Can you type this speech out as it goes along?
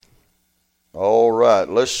right,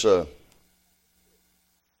 let's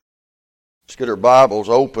get our Bibles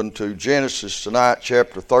open to Genesis tonight,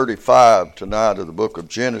 chapter 35 tonight of the book of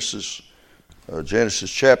Genesis. Genesis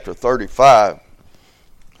chapter 35.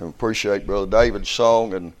 I appreciate Brother David's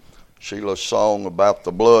song and Sheila's song about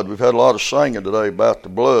the blood. We've had a lot of singing today about the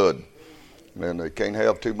blood, and they can't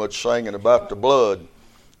have too much singing about the blood.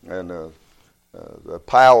 And the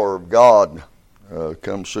power of God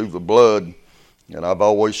comes through the blood. And I've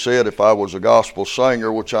always said if I was a gospel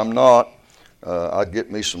singer, which I'm not, I'd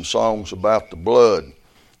get me some songs about the blood.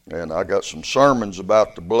 And I got some sermons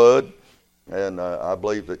about the blood, and I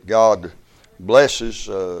believe that God blesses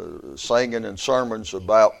singing and sermons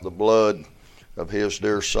about the blood of His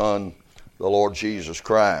dear Son, the Lord Jesus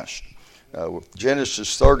Christ. With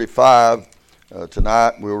Genesis 35,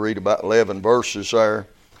 tonight we'll read about 11 verses there.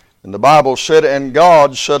 And the Bible said, "And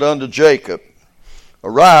God said unto Jacob,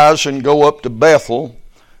 Arise and go up to Bethel,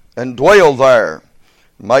 and dwell there,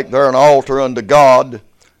 and make there an altar unto God,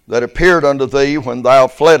 that appeared unto thee when thou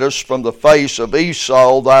fleddest from the face of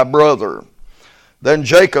Esau thy brother. Then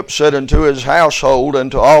Jacob said unto his household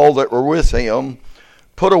and to all that were with him,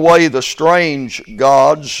 Put away the strange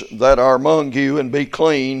gods that are among you, and be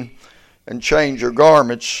clean, and change your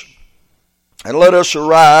garments. And let us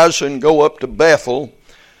arise and go up to Bethel,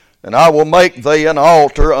 and I will make thee an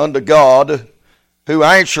altar unto God, who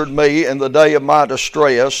answered me in the day of my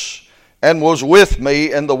distress, and was with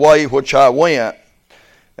me in the way which I went.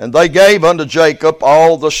 And they gave unto Jacob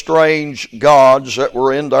all the strange gods that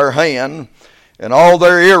were in their hand, and all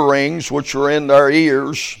their earrings which were in their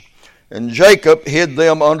ears. And Jacob hid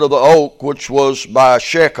them under the oak which was by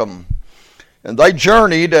Shechem. And they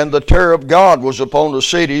journeyed, and the terror of God was upon the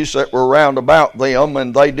cities that were round about them,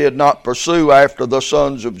 and they did not pursue after the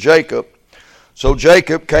sons of Jacob. So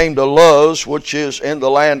Jacob came to Luz, which is in the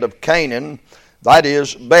land of Canaan, that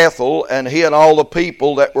is Bethel, and he and all the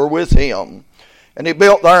people that were with him. And he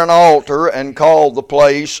built there an altar, and called the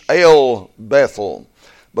place El Bethel,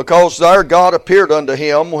 because there God appeared unto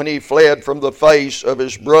him when he fled from the face of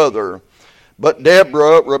his brother. But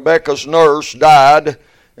Deborah, Rebekah's nurse, died,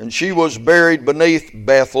 and she was buried beneath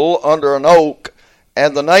Bethel under an oak,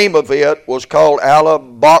 and the name of it was called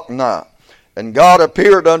Alabachna. And God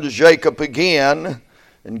appeared unto Jacob again,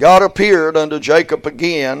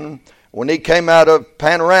 when he came out of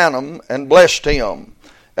Panorama, and blessed him.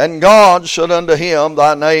 And God said unto him,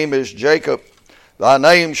 Thy name is Jacob. Thy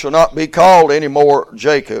name shall not be called any more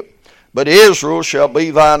Jacob, but Israel shall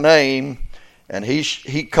be thy name. And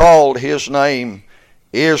he called his name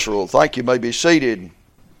Israel." Thank you. You may be seated.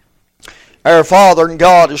 Our Father and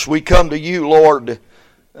God, as we come to you, Lord,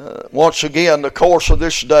 once again, the course of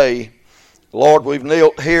this day, Lord, we've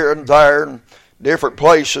knelt here and there in different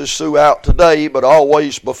places throughout today, but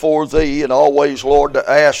always before Thee, and always, Lord,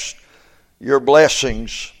 to ask Your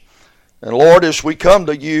blessings. And Lord, as we come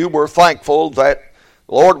to You, we're thankful that,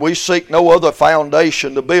 Lord, we seek no other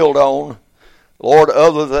foundation to build on, Lord,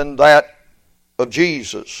 other than that of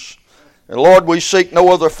Jesus. And Lord, we seek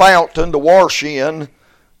no other fountain to wash in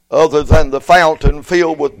other than the fountain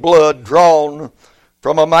filled with blood drawn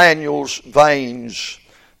from Emmanuel's veins.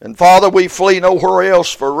 And Father, we flee nowhere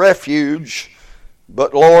else for refuge,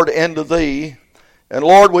 but Lord, into Thee. And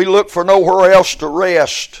Lord, we look for nowhere else to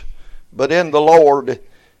rest, but in the Lord.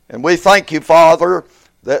 And we thank You, Father,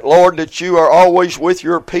 that, Lord, that You are always with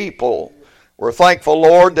Your people. We're thankful,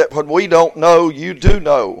 Lord, that when we don't know, You do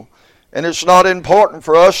know. And it's not important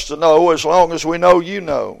for us to know as long as we know You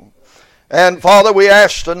know. And Father, we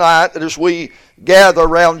ask tonight that as we gather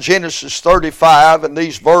around Genesis 35 and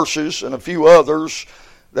these verses and a few others,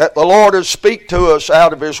 that the Lord would speak to us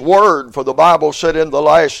out of His Word. For the Bible said in the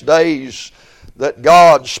last days that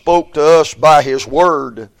God spoke to us by His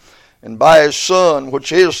Word and by His Son,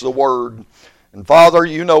 which is the Word. And Father,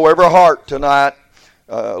 You know every heart tonight.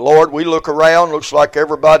 Lord, we look around, looks like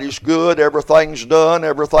everybody's good, everything's done,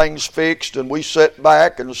 everything's fixed, and we sit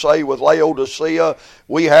back and say with Laodicea,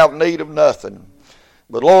 we have need of nothing.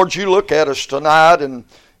 But Lord, You look at us tonight, and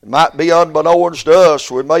it might be unbeknownst to us,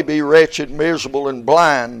 we may be wretched, miserable, and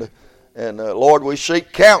blind. And Lord, we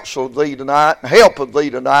seek counsel of Thee tonight, and help of Thee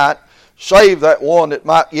tonight. Save that one that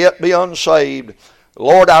might yet be unsaved.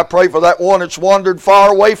 Lord, I pray for that one that's wandered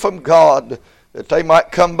far away from God, that they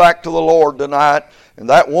might come back to the Lord tonight. And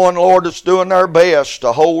that one, Lord, that's doing their best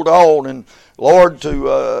to hold on, and Lord,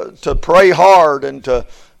 to pray hard and to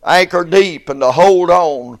anchor deep and to hold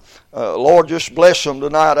on. Lord, just bless them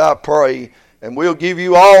tonight, I pray. And we'll give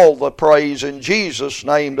You all the praise in Jesus'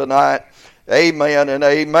 name tonight. Amen and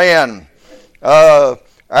amen.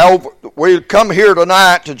 We come here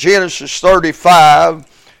tonight to Genesis 35,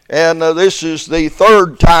 And this is the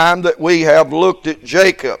third time that we have looked at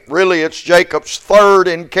Jacob. Really, it's Jacob's third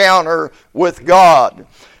encounter with God.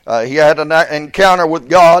 He had an encounter with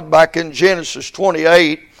God back in Genesis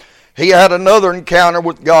 28. He had another encounter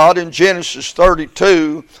with God in Genesis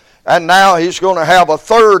 32. And now he's going to have a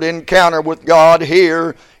third encounter with God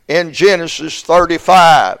here in Genesis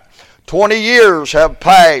 35. 20 years have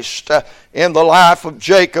passed in the life of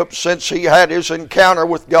Jacob since he had his encounter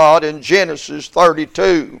with God in Genesis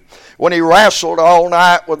 32, when he wrestled all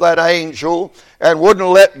night with that angel and wouldn't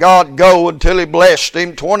let God go until he blessed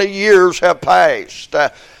him. 20 years have passed.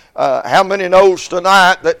 How many knows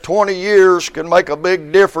tonight that 20 years can make a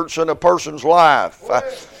big difference in a person's life?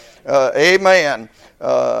 Amen.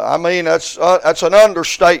 I mean, that's an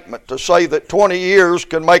understatement to say that 20 years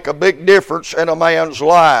can make a big difference in a man's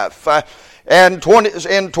life. And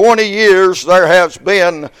in 20 years there has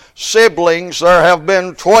been siblings. There have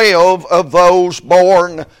been 12 of those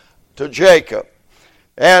born to Jacob.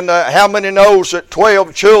 And how many knows that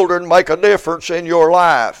 12 children make a difference in your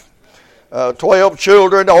life? 12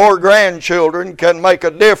 children or grandchildren can make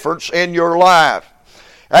a difference in your life.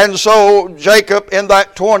 And so Jacob, in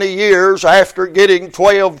that 20 years, after getting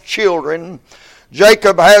 12 children,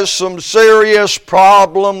 Jacob has some serious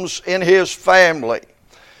problems in his family.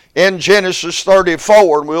 In Genesis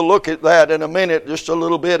 34, and we'll look at that in a minute, just a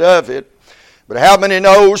little bit of it. But how many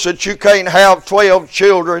knows that you can't have 12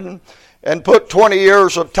 children and put 20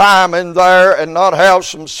 years of time in there and not have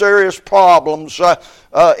some serious problems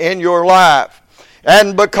in your life?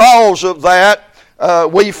 And because of that,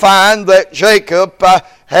 we find that Jacob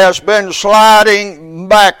has been sliding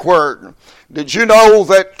backward. Did you know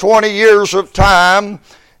that 20 years of time,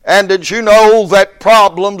 and did you know that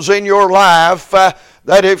problems in your life,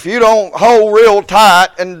 that if you don't hold real tight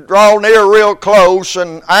and draw near real close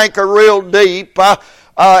and anchor real deep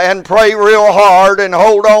and pray real hard and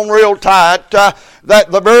hold on real tight, that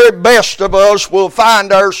the very best of us will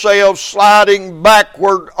find ourselves sliding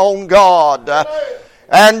backward on God.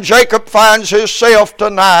 And Jacob finds himself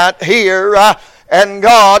tonight here, and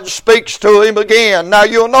God speaks to him again. Now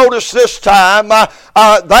you'll notice this time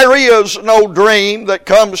there is no dream that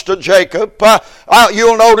comes to Jacob.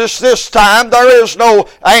 You'll notice this time there is no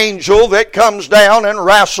angel that comes down and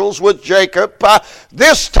wrestles with Jacob.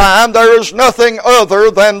 This time there is nothing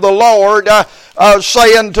other than the Lord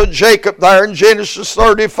saying to Jacob there in Genesis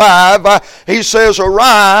 35, he says,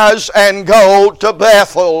 "Arise and go to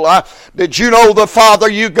Bethel." Did you know the farther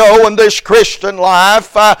you go in this Christian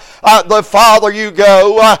life, the farther you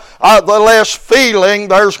go, the less feeling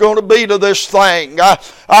there's going to be to this thing.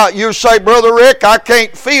 You say, "Brother Rick, I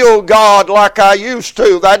can't feel God like I used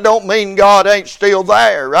to." That don't mean God ain't still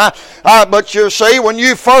there. But you see, when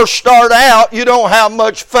you first start out, you don't have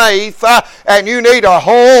much faith, and you need a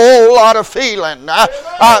whole lot of feeling.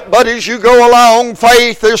 But as you go along,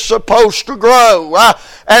 faith is supposed to grow.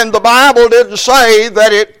 And the Bible didn't say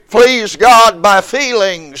that it pleased God by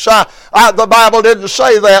feelings. The Bible didn't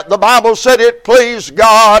say that. The Bible said it pleased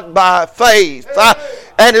God by faith.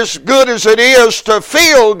 And as good as it is to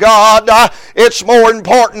feel God, it's more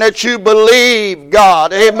important that you believe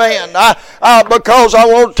God. Amen. Because I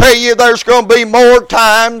want to tell you there's going to be more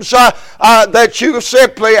times that you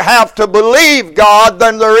simply have to believe God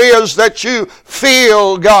than there is that you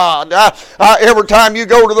feel God. Every time you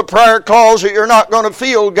go to the prayer closet, you're not going to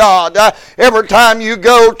feel God. Every time you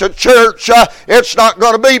go to church, it's not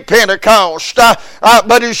going to be Pentecost.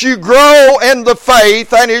 But as you grow in the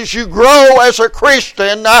faith and as you grow as a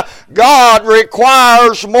Christian, God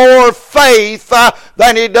requires more faith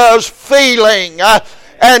than He does feeling.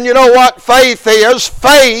 And you know what faith is?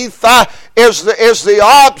 Faith is the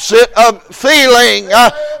opposite of feeling.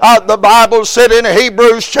 The Bible said in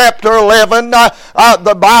Hebrews chapter 11,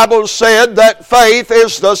 the Bible said that faith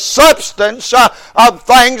is the substance of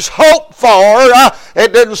things hoped for.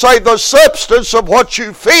 It didn't say the substance of what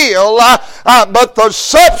you feel, but the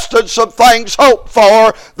substance of things hoped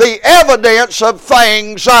for, the evidence of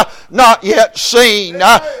things not yet seen.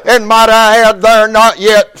 And might I add, they're not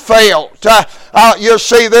yet felt. You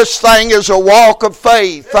see, this thing is a walk of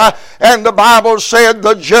faith. And the Bible said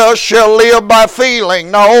the just shall live by feeling.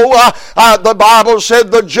 No, the Bible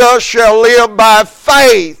said the just shall live by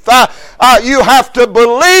faith. You have to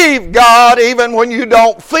believe God even when you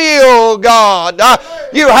don't feel God.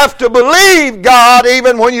 You have to believe God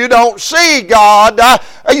even when you don't see God.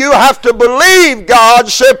 You have to believe God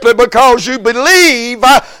simply because you believe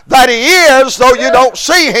that He is, though you don't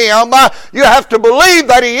see Him. You have to believe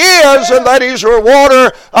that He is and that He's a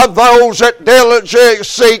rewarder of those that diligently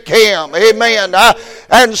seek Him. Amen.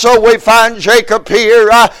 And so we find Jacob here,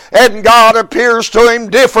 and God appears to him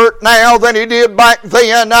different now than he did back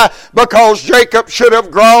then, because Jacob should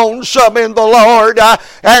have grown some in the Lord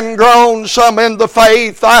and grown some in the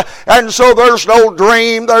faith. And so there's no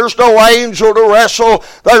dream, there's no angel to wrestle,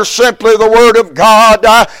 there's simply the Word of God.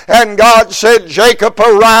 And God said, Jacob,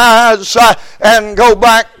 arise and go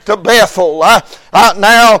back to Bethel.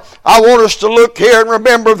 Now, I want us to look here and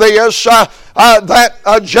remember this,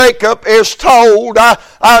 that Jacob is told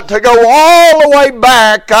to go all the way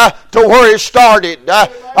back to where he started.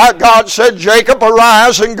 God said, Jacob,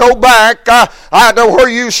 arise and go back to where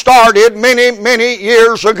you started many, many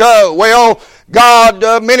years ago. Well,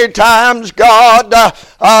 God, many times, God,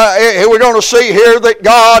 we're going to see here that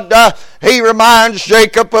God, He reminds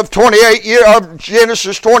Jacob of 28 years of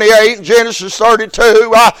Genesis 28, Genesis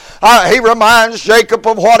 32. He reminds Jacob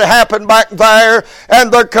of what happened back there.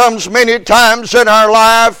 And there comes many times in our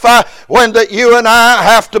life when that you and I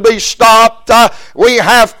have to be stopped. We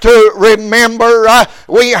have to remember.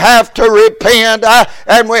 We have to repent.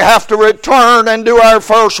 And we have to return and do our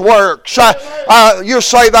first works. You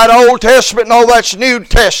say that Old Testament. No, that's New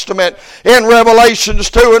Testament. In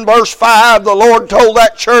Revelations 2 and verse 5, the Lord told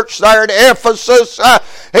that church there at Ephesus,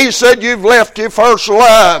 He said, you've left your first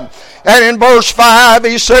love. And in verse 5,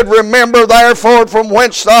 he said, remember therefore from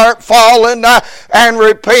whence thou art fallen, and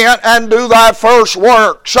repent and do thy first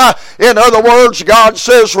works. In other words, God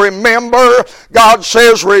says remember, God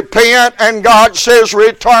says repent, and God says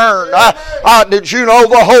return. Did you know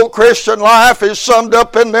the whole Christian life is summed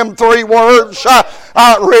up in them three words?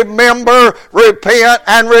 Remember, repent,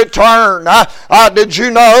 and return. Did you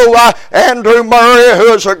know Andrew Murray,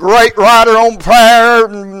 who is a great writer on prayer?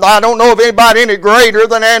 I don't know of anybody any greater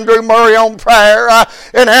than Andrew Murray on prayer.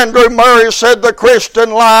 And Andrew Murray said the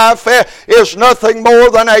Christian life is nothing more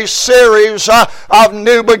than a series of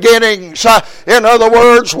new beginnings. In other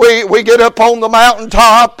words, we get up on the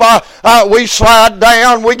mountaintop, we slide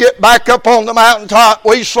down, we get back up on the mountaintop,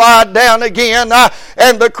 we slide down again,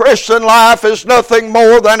 and the Christian life is nothing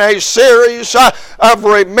more than a series of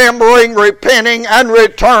remembering, repenting, and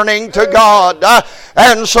returning to God.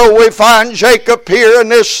 And so we find Jacob here in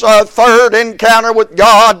this third encounter with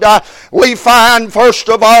God. We find, first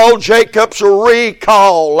of all, Jacob's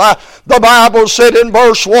recall. The Bible said in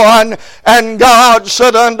verse 1, and God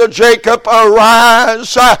said unto Jacob,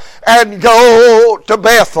 arise and go to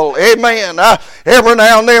Bethel. Amen. Every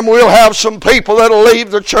now and then we'll have some people that'll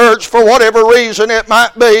leave the church for whatever reason it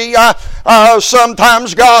might be.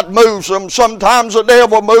 Sometimes God moves them. Sometimes the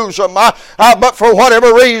devil moves them. But for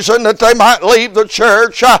whatever reason that they might leave the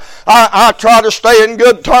church, I try to stay in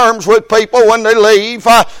good terms with people when they leave.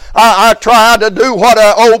 I try to do what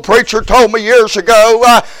an old preacher told me years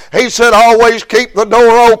ago. He said, always keep the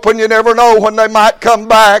door open. You never know when they might come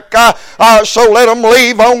back. So let them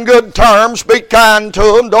leave on good terms. Be kind to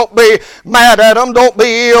them. Don't be mad at them. Don't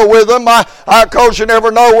be ill with them, because you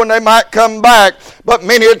never know when they might come back. But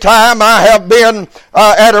many a time I have been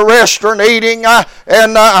at a restaurant eating,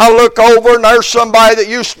 and I look over and there's somebody that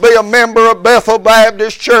used to be a member of Bethel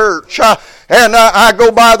Baptist Church. And I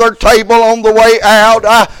go by their table on the way out,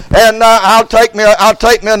 and I'll take me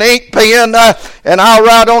an ink pen, and I'll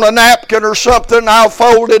write on a napkin or something. I'll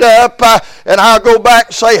fold it up, and I'll go back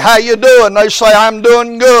and say, how you doing? They say, I'm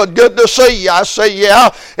doing good. Good to see you. I say,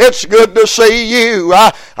 yeah, it's good to see you.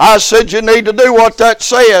 I said, you need to do what that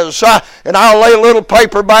says. And I'll lay a little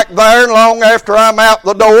paper back there, and long after I'm out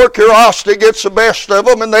the door, curiosity gets the best of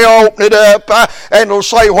them, and they'll open it up, and it'll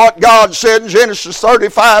say what God said in Genesis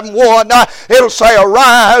 35 and 1. It'll say,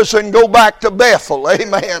 arise and go back to Bethel.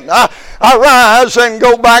 Amen. Arise and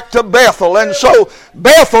go back to Bethel. And so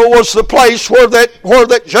Bethel was the place where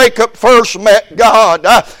that Jacob first met God.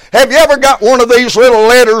 Have you ever got one of these little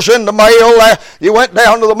letters in the mail? You went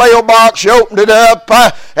down to the mailbox, you opened it up,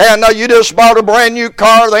 and you just bought a brand new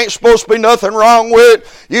car. There ain't supposed to be nothing wrong with it.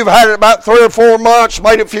 You've had it about 3 or 4 months,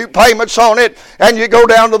 made a few payments on it, and you go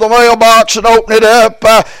down to the mailbox and open it up,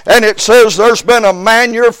 and it says there's been a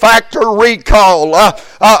manufacturer recall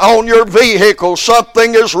on your vehicle.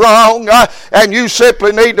 Something is wrong, and you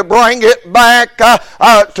simply need to bring it back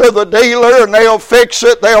to the dealer, and they'll fix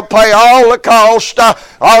it. They'll pay all the cost.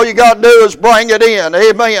 All you got to do is bring it in.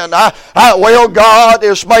 Amen. Well, God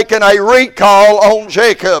is making a recall on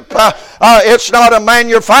Jacob. It's not a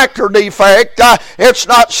manufacturer defect. It's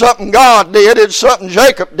not something God did. It's something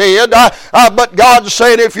Jacob did. But God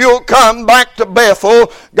said, if you'll come back to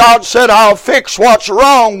Bethel, God said, I'll fix what's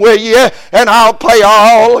wrong with you, and I'll pay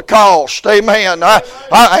all the cost. Amen.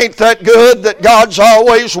 Ain't that that good that God's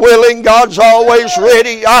always willing, God's always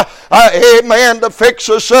ready, amen, to fix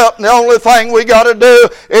us up. And the only thing we got to do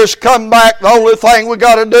is come back. The only thing we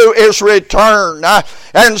got to do is return.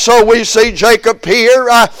 And so we see Jacob here,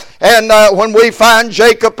 and when we find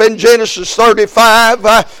Jacob in Genesis 35,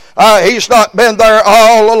 he's not been there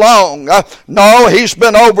all along. No, he's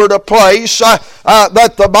been over the place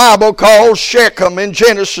that the Bible calls Shechem in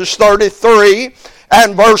Genesis 33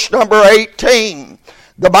 and verse number 18.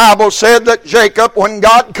 The Bible said that Jacob, when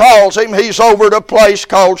God calls him, he's over the place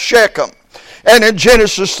called Shechem. And in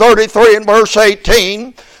Genesis 33 and verse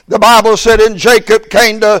 18, the Bible said, and Jacob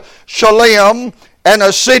came to Shalem, and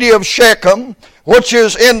a city of Shechem, which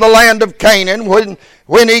is in the land of Canaan,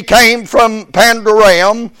 when he came from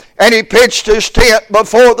Pandaram, and he pitched his tent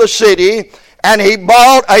before the city, and he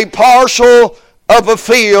bought a parcel of a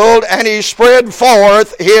field, and he spread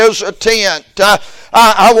forth his tent.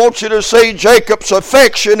 I want you to see Jacob's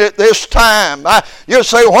affection at this time. You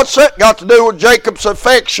say, what's that got to do with Jacob's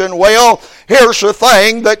affection? Well, here's the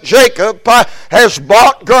thing, that Jacob has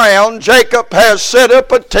bought ground. Jacob has set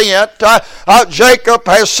up a tent. Jacob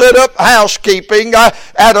has set up housekeeping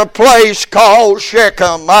at a place called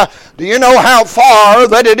Shechem. Do you know how far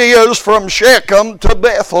that it is from Shechem to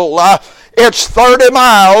Bethel? It's 30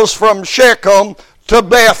 miles from Shechem to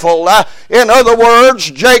Bethel. In other words,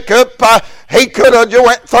 Jacob, he could have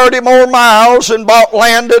went 30 more miles and bought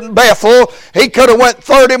land in Bethel. He could have went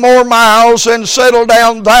 30 more miles and settled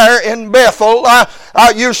down there in Bethel.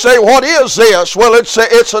 You say, what is this? Well,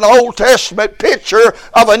 it's an Old Testament picture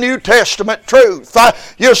of a New Testament truth.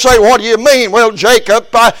 You say, what do you mean? Well, Jacob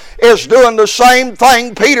is doing the same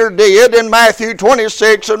thing Peter did in Matthew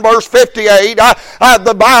 26 and verse 58.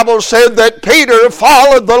 The Bible said that Peter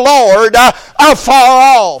followed the Lord afar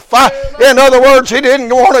off. In other words, he didn't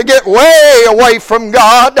want to get way away from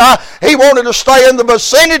God. He wanted to stay in the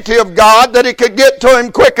vicinity of God, that he could get to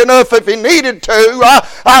him quick enough if he needed to,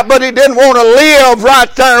 but he didn't want to live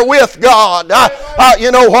right there with God.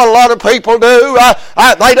 You know what a lot of people do?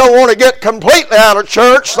 They don't want to get completely out of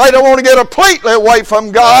church. They don't want to get completely away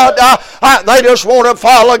from God. They just want to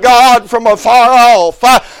follow God from afar off.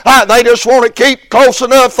 They just want to keep close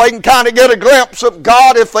enough they can kind of get a glimpse of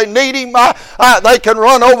God. If they need Him, they can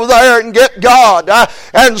run over there and get God.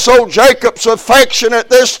 And so Jacob's affection at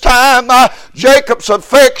this time, Jacob's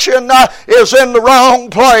affection is in the wrong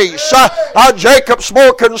place. Jacob's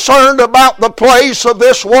more concerned about the place of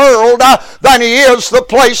this world than he is the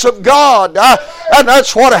place of God. And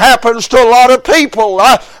that's what happens to a lot of people.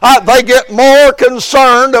 They get more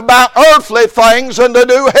concerned about earthly things than they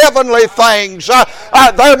do heavenly things.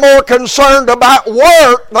 They're more concerned about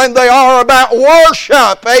work than they are about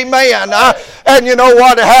worship. Amen. And you know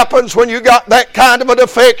what happens when you got that kind of an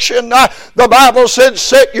affection? The Bible said,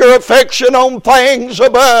 set your affection on things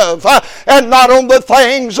above and not on the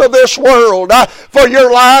things of this world. For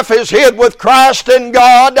your life is hid with Christ in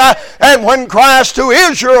God, and when Christ, who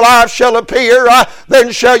is your life, shall appear,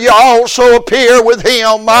 then shall you also appear with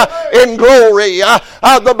Him in glory.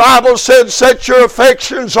 The Bible said, set your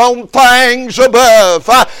affections on things above.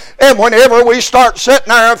 And whenever we start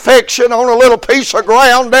setting our affection on a little piece of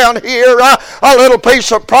ground down here, a little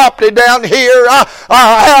piece of property down here, a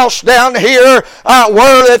house down here,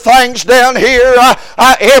 worldly things down here,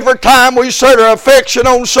 every time we set our affection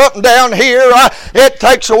on something down here, it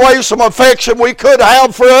takes away some affection we could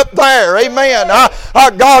have for up there. Amen.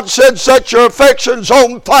 God said, set your affections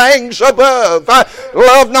on things above.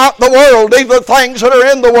 Love not the world, neither things that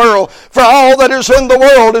are in the world. For all that is in the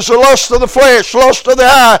world is the lust of the flesh, lust of the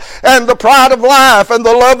eye, and the pride of life, and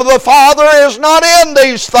the love of the Father is not in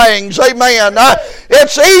these things. Amen.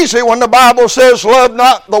 It's easy when the Bible says love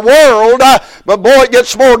not the world, but boy, it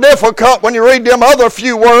gets more difficult when you read them other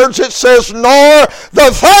few words. It says, nor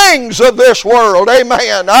the things of this world.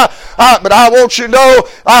 Amen. But I want you to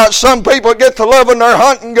know, some people get to loving their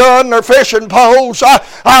hunting gun, their fishing poles.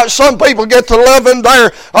 Some people get to loving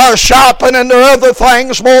their shopping and their other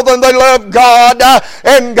things more than they love God.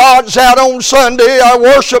 And God's out on Sunday,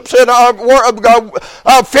 worship's in,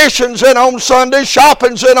 fishing's in on Sunday,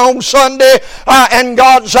 shopping's in on Sunday, and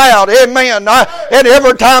God's out. Amen. And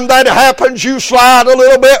every time that happens, you slide a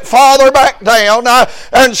little bit farther back down.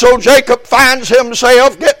 And so Jacob finds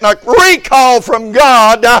himself getting a recall from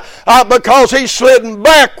God because he's slidden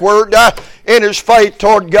backward in his faith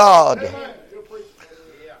toward God.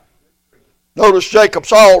 Notice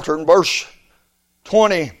Jacob's altar in verse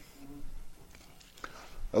 20.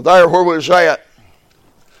 There where we was at.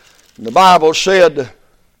 The Bible said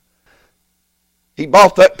he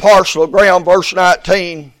bought that parcel of ground, verse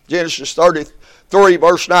 19, Genesis 33,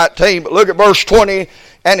 verse 19. But look at verse 20.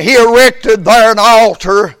 And he erected there an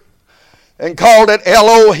altar and called it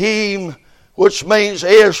Elohim, which means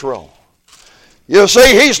Israel. You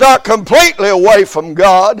see, he's not completely away from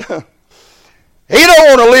God. He don't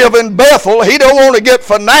want to live in Bethel. He don't want to get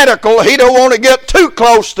fanatical. He don't want to get too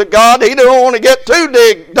close to God. He don't want to get too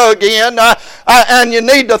dug in. And you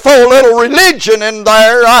need to throw a little religion in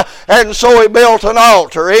there. And so he built an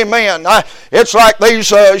altar. Amen. It's like these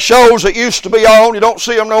shows that used to be on. You don't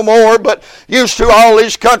see them no more, but used to. All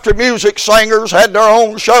these country music singers had their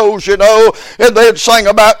own shows, you know. And they'd sing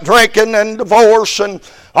about drinking and divorce and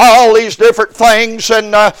all these different things,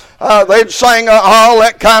 and they'd sing all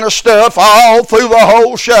that kind of stuff all through the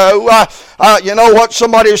whole show. You know what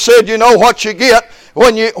somebody said? You know what you get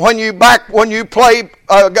when you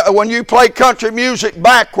play country music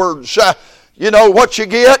backwards. You know what you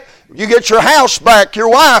get? You get your house back, your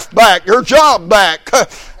wife back, your job back.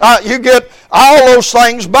 You get all those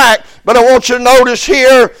things back. But I want you to notice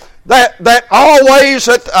here that always,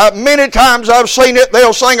 many times I've seen it,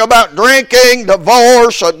 they'll sing about drinking,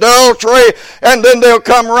 divorce, adultery, and then they'll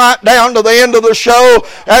come right down to the end of the show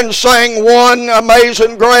and sing one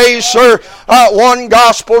Amazing Grace or one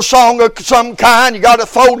gospel song of some kind. You got to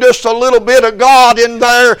throw just a little bit of God in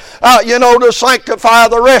there, to sanctify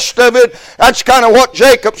the rest of it. That's kind of what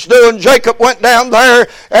Jacob's doing. Jacob went down there,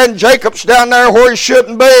 and Jacob's down there where he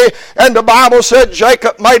shouldn't be, and the Bible said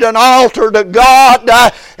Jacob made an altar to God,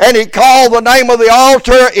 and he called the name of the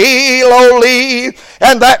altar Eloi,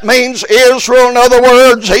 and that means Israel. In other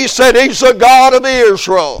words, he said he's the God of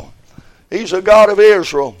Israel. He's the God of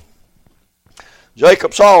Israel.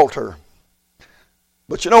 Jacob's altar.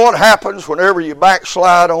 But you know what happens whenever you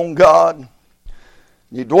backslide on God?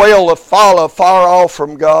 You dwell far off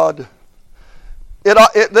from God.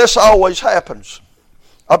 This always happens.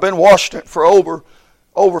 I've been watching it for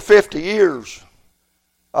over 50 years.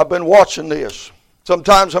 I've been watching this.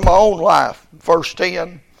 Sometimes in my own life, first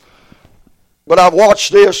 10. But I've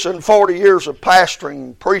watched this in 40 years of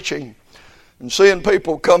pastoring, preaching, and seeing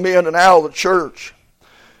people come in and out of the church.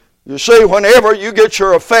 You see, whenever you get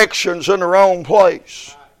your affections in the wrong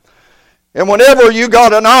place, and whenever you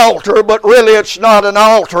got an altar, but really it's not an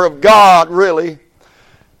altar of God, really.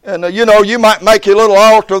 And you might make your little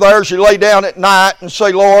altar there as you lay down at night and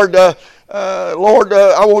say, Lord, I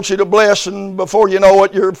want you to bless, and before you know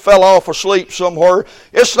it, you fell off asleep somewhere.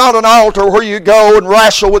 It's not an altar where you go and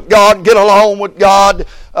wrestle with God, get along with God.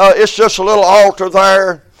 It's just a little altar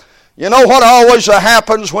there. You know what always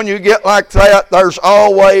happens when you get like that? There's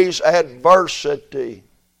always adversity.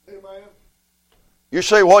 Amen. You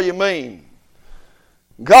say, what do you mean?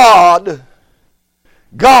 God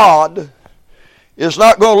is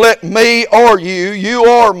not going to let me or you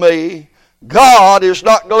or me, God is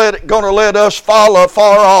not going to let us fall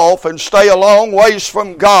far off and stay a long ways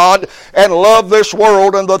from God and love this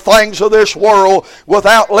world and the things of this world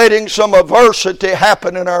without letting some adversity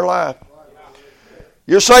happen in our life.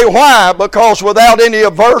 You say, why? Because without any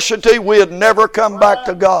adversity, we'd never come back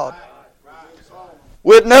to God.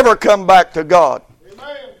 We'd never come back to God.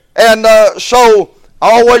 And so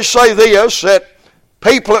I always say this, that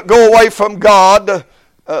people that go away from God,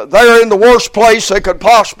 they're in the worst place they could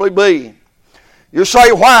possibly be. You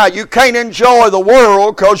say, why? You can't enjoy the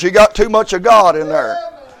world because you got too much of God in there.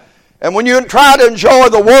 And when you try to enjoy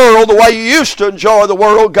the world the way you used to enjoy the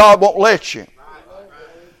world, God won't let you.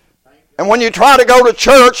 And when you try to go to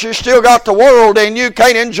church, you still got the world in you. You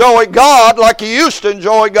can't enjoy God like you used to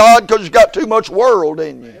enjoy God because you got too much world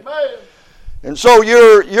in you. And so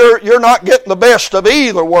you're not getting the best of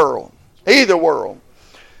either world. Either world.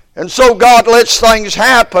 And so God lets things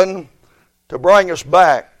happen to bring us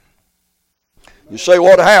back. You say,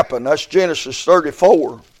 what happened? That's Genesis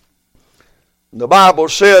 34. And the Bible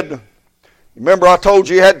said, remember I told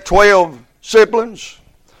you had 12 siblings?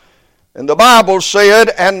 And the Bible said,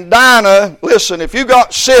 and Dinah, listen, if you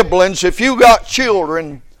got siblings, if you got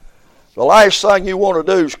children, the last thing you want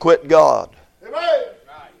to do is quit God. Amen.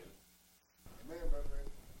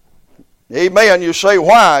 Amen. You say,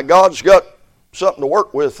 why? God's got something to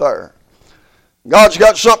work with there. God's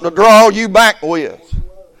got something to draw you back with.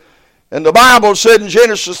 And the Bible said in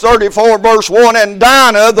Genesis 34 verse 1, and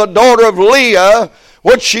Dinah, the daughter of Leah,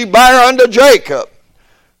 which she bare unto Jacob,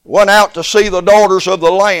 went out to see the daughters of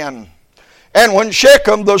the land. And when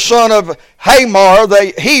Shechem, the son of Hamor,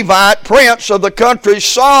 the Hivite prince of the country,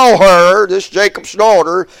 saw her, this Jacob's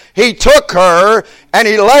daughter, he took her, and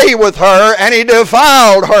he lay with her, and he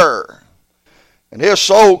defiled her. And his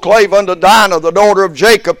soul clave unto Dinah, the daughter of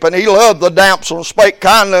Jacob, and he loved the damsel, and spake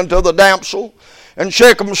kindly unto the damsel. And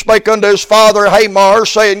Shechem spake unto his father Hamor,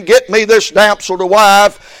 saying, get me this damsel to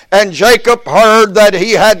wife. And Jacob heard that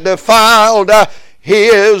he had defiled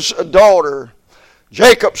his daughter.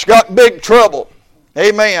 Jacob's got big trouble.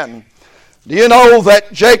 Amen. Do you know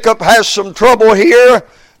that Jacob has some trouble here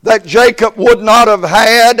that Jacob would not have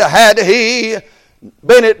had he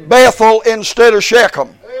been at Bethel instead of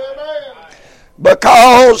Shechem?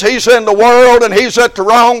 Because he's in the world and he's at the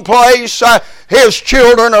wrong place. His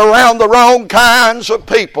children are around the wrong kinds of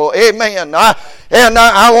people. Amen.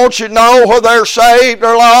 I want you to know whether they're saved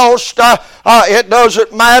or lost. It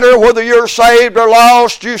doesn't matter whether you're saved or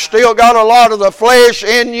lost. You still got a lot of the flesh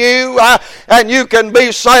in you. And you can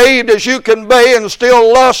be saved as you can be and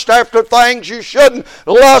still lust after things you shouldn't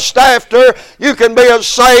lust after. You can be as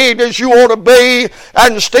saved as you want to be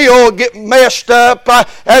and still get messed up.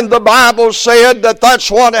 And the Bible said that that's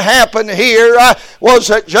what happened here, was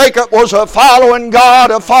that Jacob was following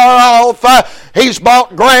God afar off. He's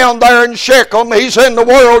bought ground there in Shechem. He's in the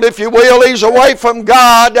world, if you will. He's away from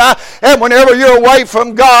God. And whenever you're away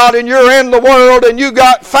from God and you're in the world and you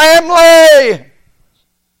got family,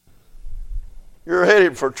 you're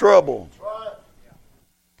headed for trouble.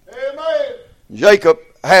 Amen. Jacob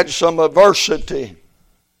had some adversity.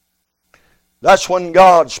 That's when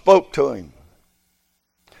God spoke to him.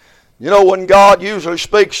 You know, when God usually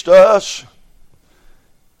speaks to us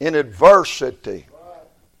in adversity.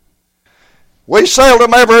 We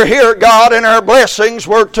seldom ever hear God in our blessings.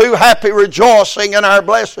 We're too happy rejoicing in our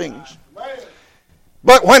blessings.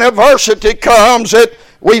 But when adversity comes,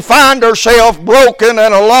 we find ourselves broken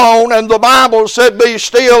and alone, and the Bible said, be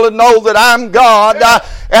still and know that I'm God.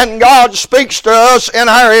 And God speaks to us in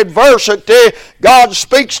our adversity. God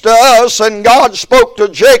speaks to us, and God spoke to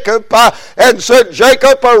Jacob and said,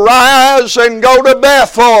 Jacob, arise and go to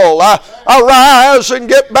Bethel. Arise and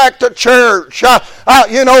get back to church.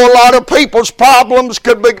 You know, a lot of people's problems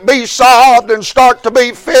could be solved and start to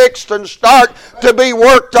be fixed and start to be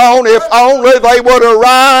worked on if only they would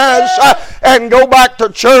arise and go back to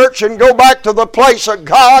church and go back to the place of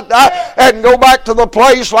God and go back to the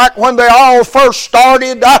place like when they all first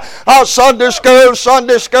started. Sunday school,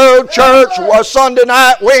 church, Sunday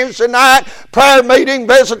night, Wednesday night, prayer meeting,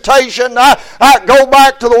 visitation. Go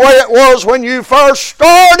back to the way it was when you first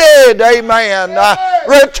started. Amen.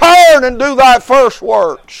 Return and do thy first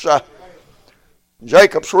works.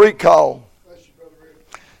 Jacob's recall.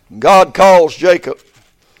 God calls Jacob.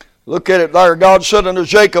 Look at it there. God said unto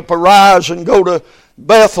Jacob, arise and go to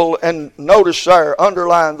Bethel. And notice there,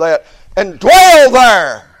 underline that. And dwell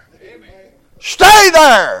there. Stay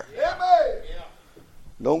there.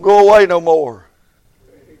 Don't go away no more.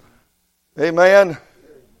 Amen.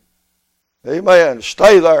 Amen.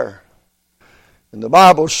 Stay there. And the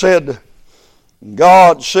Bible said,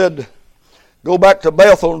 God said, go back to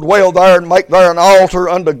Bethel and dwell there and make there an altar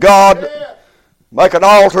unto God. Make an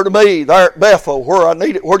altar to me there at Bethel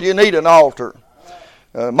where you need an altar.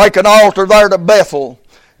 Make an altar there to Bethel.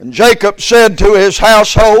 And Jacob said to his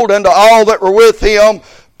household and to all that were with him,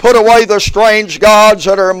 put away the strange gods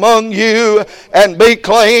that are among you, and be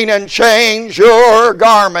clean and change your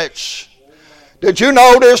garments. Did you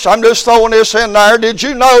notice, I'm just throwing this in there, did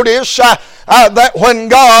you notice that when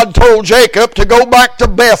God told Jacob to go back to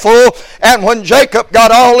Bethel, and when Jacob got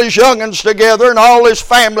all his young'uns together and all his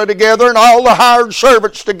family together and all the hired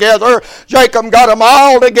servants together, Jacob got them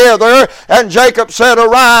all together, and Jacob said,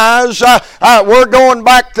 arise, we're going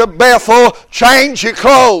back to Bethel, change your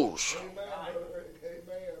clothes.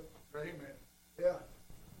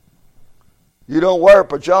 You don't wear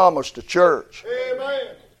pajamas to church.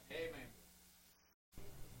 Amen.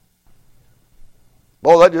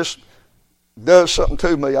 Boy, that just does something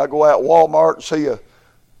to me. I go out to Walmart and see a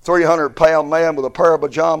 300-pound man with a pair of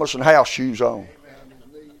pajamas and house shoes on.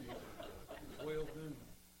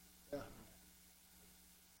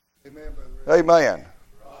 Amen.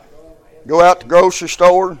 Go out to the grocery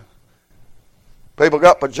store. People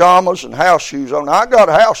got pajamas and house shoes on. Now, I got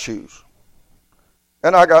house shoes.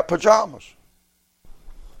 And I got pajamas.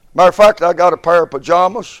 Matter of fact, I got a pair of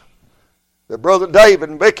pajamas that Brother David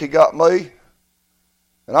and Vicky got me,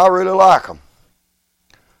 and I really like them.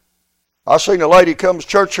 I seen a lady come to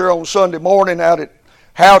church here on Sunday morning out at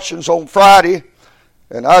Houchins on Friday,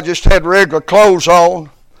 and I just had regular clothes on,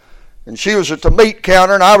 and she was at the meat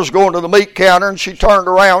counter, and I was going to the meat counter, and she turned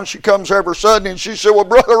around, she comes every Sunday, and she said, well,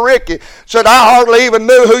 Brother Ricky, said, I hardly even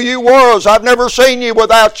knew who you was. I've never seen you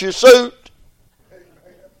without your suit.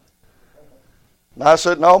 And I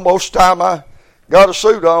said, no, most of the time I got a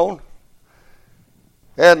suit on.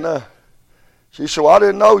 And she said, well, I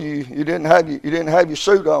didn't know you. You didn't have your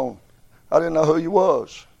suit on. I didn't know who you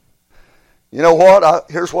was. You know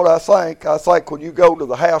what? Here's what I think. I think when you go to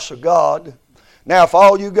the house of God, now if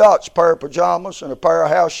all you got is a pair of pajamas and a pair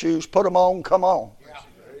of house shoes, put them on, come on. Yeah.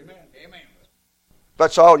 Amen.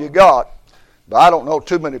 That's all you got. But I don't know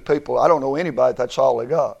too many people. I don't know anybody that's all they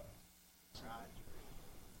got.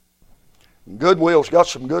 Goodwill's got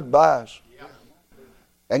some good buys.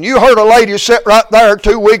 And you heard a lady sit right there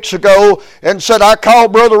 2 weeks ago and said, I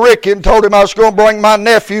called Brother Ricky and told him I was going to bring my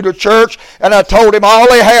nephew to church, and I told him all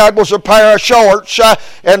he had was a pair of shorts.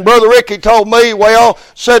 And Brother Ricky told me,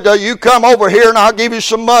 said, you come over here and I'll give you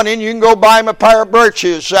some money and you can go buy him a pair of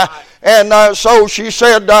breeches. And so she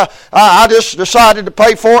said, I just decided to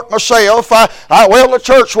pay for it myself. The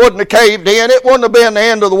church wouldn't have caved in. It wouldn't have been the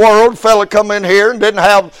end of the world. A fella come in here and didn't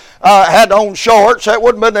have had on shorts. That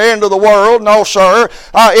wouldn't have been the end of the world. No, sir.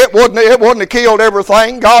 It wouldn't have killed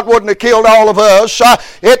everything. God wouldn't have killed all of us.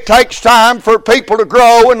 It takes time for people to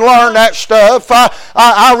grow and learn that stuff.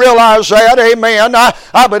 I realize that. Amen.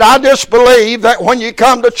 But I just believe that when you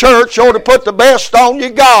come to church, you ought to put the best on you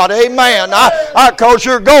got. Amen. Because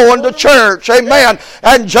you're going to church. Amen.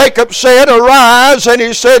 And Jacob said, arise, and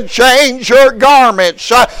he said, change your garments.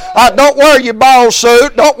 Don't wear your ball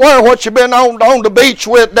suit. Don't wear what you've been on the beach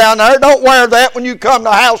with down there. Don't wear that when you come to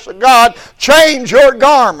the house of God. Change your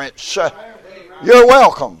garments. You're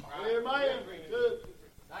welcome.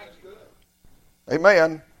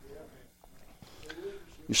 Amen.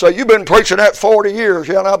 You say, you've been preaching that 40 years.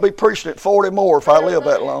 Yeah, and I'll be preaching it 40 more if I live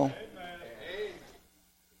that long.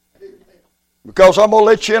 Because I'm going to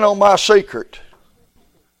let you in on my secret.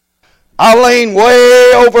 I lean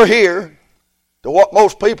way over here to what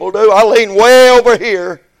most people do. I lean way over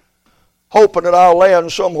here hoping that I'll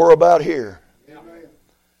land somewhere about here.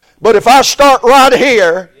 But if I start right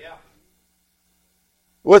here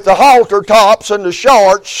with the halter tops and the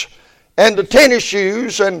shorts and the tennis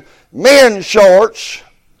shoes and men's shorts,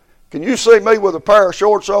 can you see me with a pair of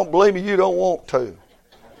shorts on? Believe me, you don't want to.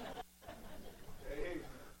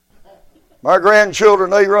 My grandchildren,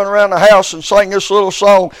 they run around the house and sing this little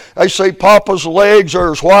song. They say Papa's legs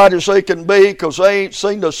are as white as they can be because they ain't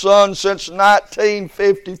seen the sun since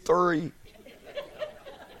 1953.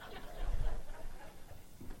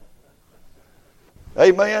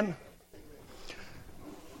 Amen.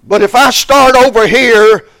 But if I start over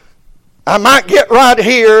here, I might get right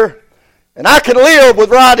here, and I can live with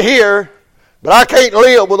right here, but I can't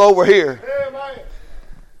live with over here.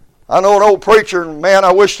 I know an old preacher, and man,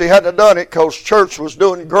 I wish he hadn't done it because church was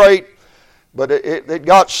doing great, but it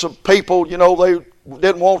got some people, they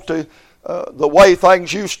didn't want to, the way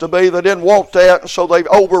things used to be, they didn't want that, and so they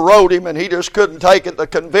overrode him, and he just couldn't take it. The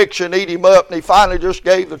conviction ate him up, and he finally just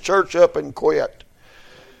gave the church up and quit.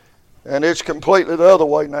 And it's completely the other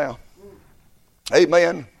way now.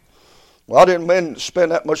 Amen. Well, I didn't mean to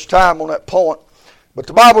spend that much time on that point. But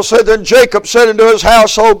the Bible said, then Jacob said unto his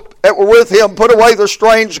household that were with him, put away the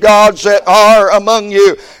strange gods that are among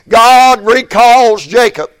you. God recalls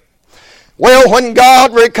Jacob. Well, when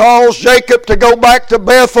God recalls Jacob to go back to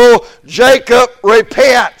Bethel, Jacob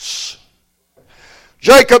repents.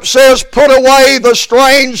 Jacob says, put away the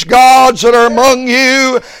strange gods that are among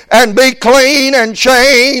you and be clean and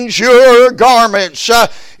change your garments.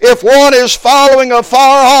 If one is following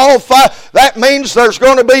afar off, that means there's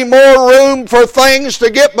going to be more room for things to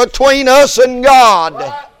get between us and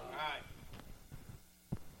God.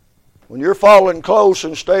 When you're following close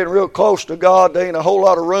and staying real close to God, there ain't a whole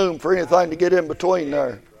lot of room for anything to get in between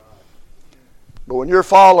there. But when you're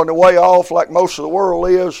falling away off like most of the world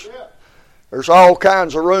is, there's all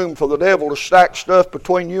kinds of room for the devil to stack stuff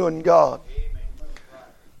between you and God.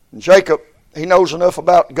 And Jacob, he knows enough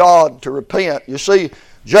about God to repent. You see,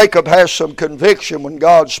 Jacob has some conviction when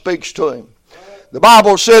God speaks to him. The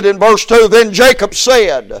Bible said in verse 2, then Jacob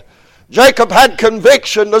said. Jacob had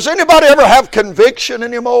conviction. Does anybody ever have conviction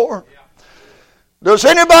anymore? Does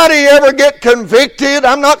anybody ever get convicted?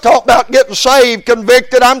 I'm not talking about getting saved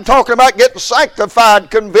convicted. I'm talking about getting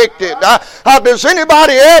sanctified convicted. Does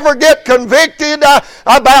anybody ever get convicted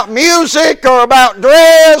about music or about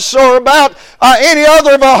dress or about any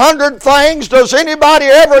other of 100 things? Does anybody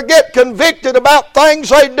ever get convicted about things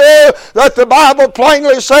they do that the Bible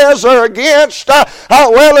plainly says they're against?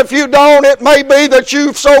 Well, if you don't, it may be that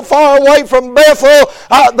you're so far away from Bethel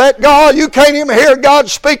that God, you can't even hear God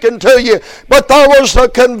speaking to you. But there was the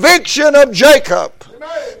conviction of Jacob.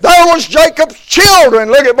 There was Jacob's children.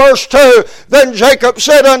 Look at verse 2. Then Jacob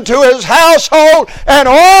said unto his household and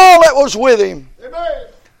all that was with him. Amen.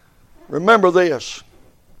 Remember this.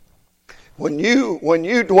 When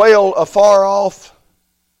you dwell afar off,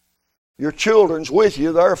 your children's with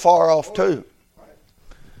you. They're far off too.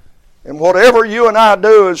 And whatever you and I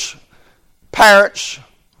do as parents,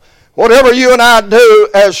 whatever you and I do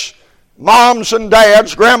as moms and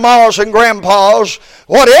dads, grandmas and grandpas,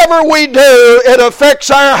 whatever we do, it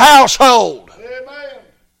affects our household.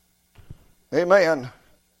 Amen. Amen.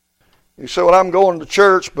 You say, well, I'm going to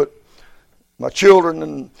church, but my children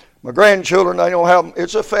and my grandchildren, they don't have them.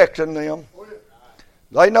 It's affecting them.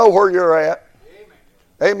 They know where you're at.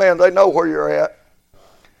 Amen. They know where you're at.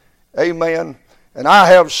 Amen. And I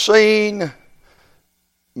have seen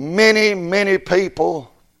many, many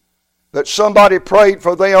people that somebody prayed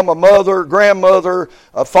for them, a mother, grandmother,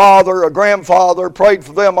 a father, a grandfather, prayed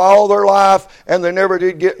for them all their life, and they never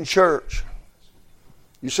did get in church.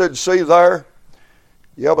 You said, see there?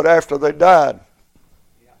 Yeah, but after they died,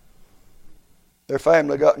 their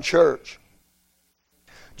family got in church.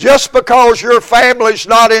 Just because your family's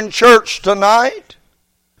not in church tonight,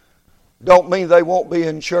 don't mean they won't be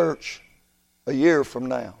in church a year from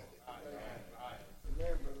now.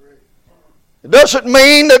 It doesn't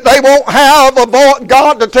mean that they won't have a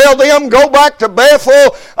God to tell them, go back to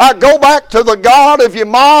Bethel, go back to the God of your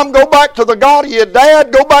mom, go back to the God of your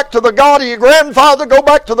dad, go back to the God of your grandfather, go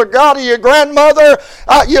back to the God of your grandmother.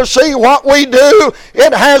 You see what we do,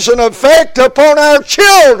 it has an effect upon our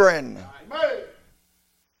children.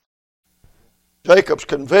 Jacob's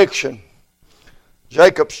conviction,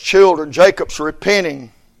 Jacob's children, Jacob's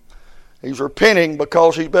repenting. He's repenting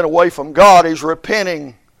because he's been away from God. He's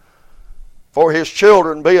repenting for his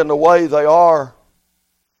children being the way they are.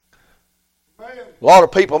 A lot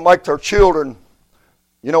of people make their children,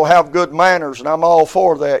 have good manners, and I'm all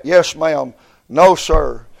for that. Yes, ma'am. No,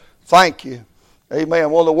 sir. Thank you.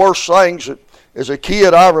 Amen. One of the worst things that, as a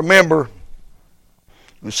kid, I remember,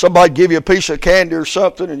 when somebody give you a piece of candy or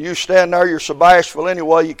something, and you stand there, you're so bashful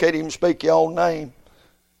anyway, you can't even speak your own name.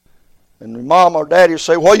 And your mom or daddy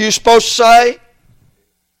say, what are you supposed to say?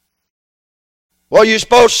 What are you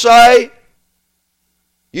supposed to say?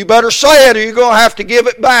 You better say it or you're going to have to give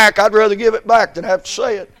it back. I'd rather give it back than have to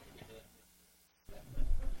say it.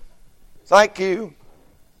 Thank you.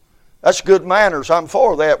 That's good manners. I'm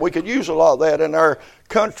for that. We could use a lot of that in our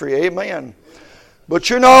country. Amen. But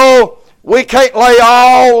we can't lay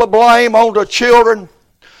all the blame on the children.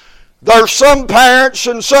 There's some parents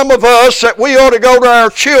and some of us that we ought to go to our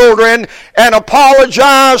children and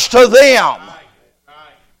apologize to them.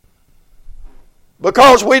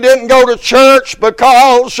 Because we didn't go to church,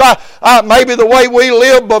 because maybe the way we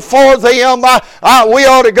lived before them, we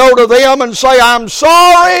ought to go to them and say, I'm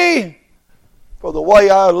sorry for the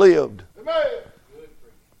way I lived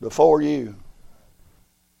before you.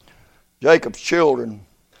 Jacob's children.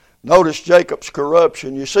 Notice Jacob's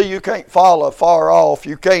corruption. You see, you can't follow far off.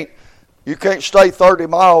 You can't stay 30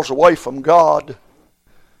 miles away from God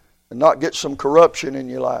and not get some corruption in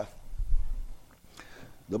your life.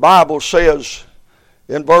 The Bible says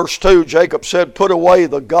in verse 2, Jacob said, put away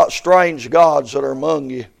the strange gods that are among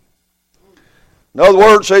you. In other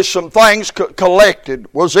words, there's some things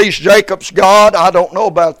collected. Was these Jacob's God? I don't know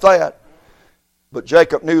about that. But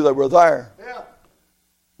Jacob knew they were there. Yeah.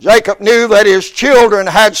 Jacob knew that his children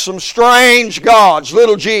had some strange gods,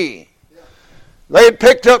 little g. They had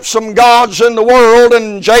picked up some gods in the world,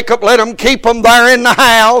 and Jacob let them keep them there in the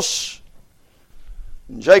house.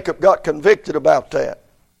 And Jacob got convicted about that.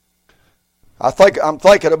 I'm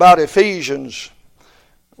thinking about Ephesians,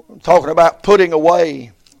 talking about putting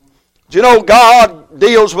away. Do you know God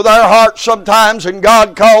deals with our hearts sometimes, and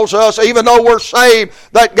God calls us, even though we're saved,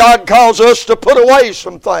 that God calls us to put away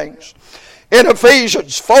some things. In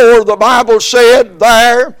Ephesians 4, the Bible said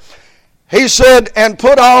there, he said, and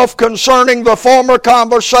put off concerning the former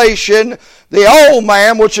conversation the old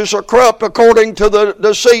man which is corrupt according to the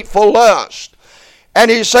deceitful lust.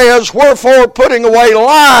 And he says, wherefore putting away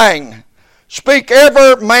lying, speak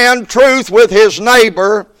every man truth with his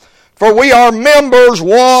neighbor, for we are members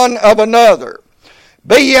one of another.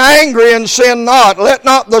 Be ye angry and sin not. Let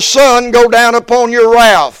not the sun go down upon your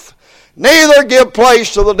wrath. Neither give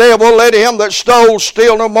place to the devil. Let him that stole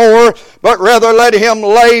steal no more, but rather let him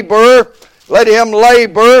labor,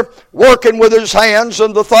 working with his hands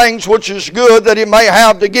and the things which is good, that he may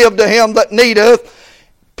have to give to him that needeth.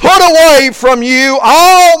 Put away from you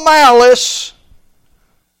all malice,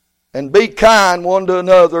 and be kind one to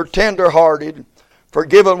another, tender-hearted,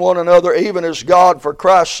 forgiving one another, even as God for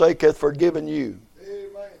Christ's sake hath forgiven you.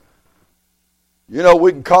 Amen. You know,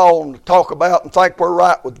 we can call and talk about and think we're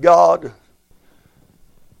right with God,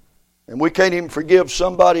 and we can't even forgive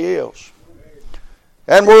somebody else.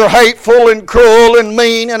 And we're hateful and cruel and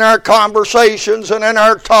mean in our conversations and in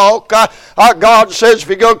our talk. God says if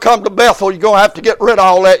you're going to come to Bethel, you're going to have to get rid of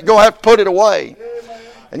all that. You're going to have to put it away. Amen.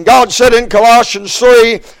 And God said in Colossians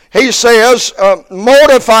 3, He says,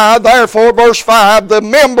 mortify therefore, verse 5, the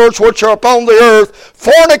members which are upon the earth,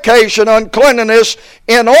 fornication, uncleanness,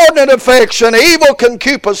 inordinate affection, evil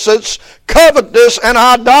concupiscence, covetousness, and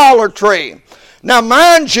idolatry. Now,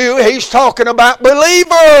 mind you, he's talking about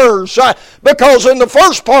believers. Because in the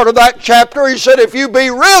first part of that chapter, he said, if you be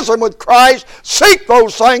risen with Christ, seek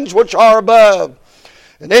those things which are above.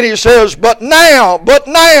 And then he says, but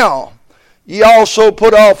now, ye also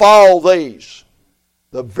put off all these.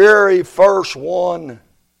 The very first one,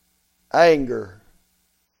 anger.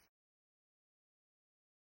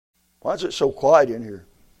 Why is it so quiet in here?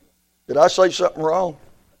 Did I say something wrong?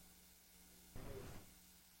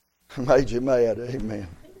 Made you mad, amen.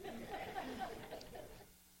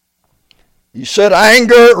 You said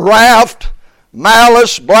anger, wrath,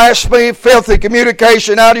 malice, blasphemy, filthy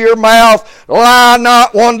communication out of your mouth. Lie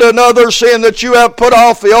not one to another, seeing that you have put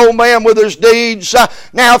off the old man with his deeds.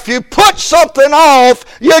 Now, if you put something off,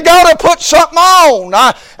 you got to put something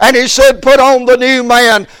on. And he said, put on the new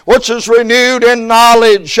man, which is renewed in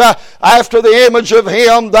knowledge, after the image of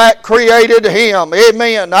him that created him.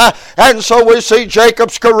 Amen. And so we see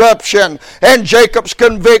Jacob's corruption and Jacob's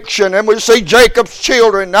conviction, and we see Jacob's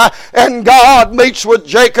children. And God meets with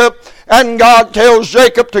Jacob, and God tells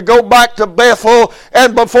Jacob to go back to Bethel,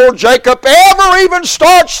 and before Jacob ever even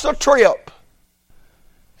starts the trip,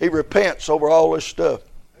 he repents over all this stuff.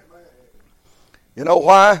 You know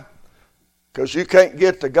why? Because you can't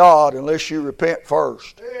get to God unless you repent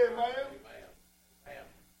first.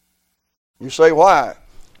 You say, why?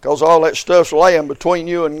 Because all that stuff's laying between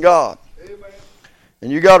you and God.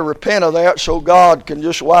 And you got to repent of that so God can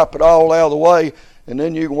just wipe it all out of the way, and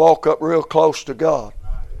then you can walk up real close to God.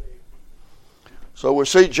 So we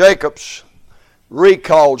see Jacob's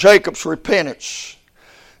recall, Jacob's repentance.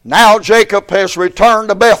 Now Jacob has returned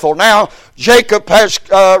to Bethel. Now Jacob has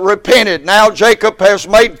repented. Now Jacob has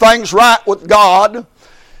made things right with God.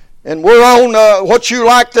 And we're on what you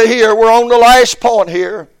like to hear. We're on the last point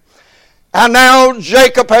here. And now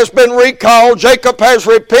Jacob has been recalled. Jacob has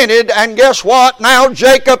repented. And guess what? Now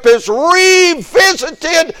Jacob is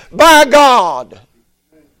revisited by God.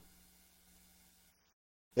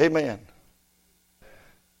 Amen.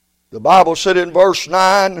 The Bible said in verse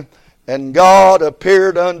 9, and God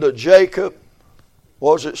appeared unto Jacob.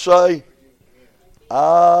 What does it say?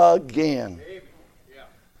 Again.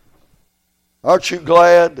 Aren't you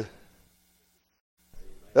glad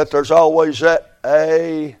that there's always that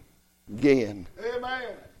again?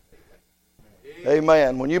 Amen.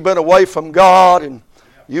 Amen. When you've been away from God and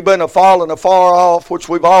you've been falling afar off, which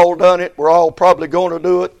we've all done it, we're all probably going to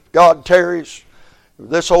do it. God tarries.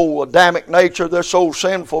 This old Adamic nature, this old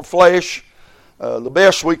sinful flesh, the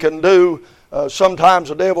best we can do. Sometimes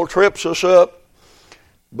the devil trips us up.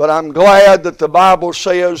 But I'm glad that the Bible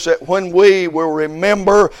says that when we will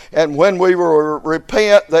remember and when we will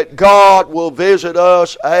repent, that God will visit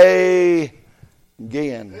us again.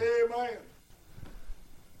 Amen.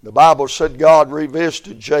 The Bible said God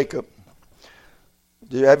revisited Jacob.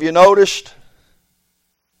 Have you noticed?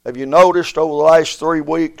 Have you noticed over the last 3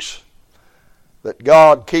 weeks that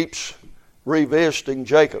God keeps revisiting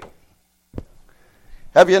Jacob?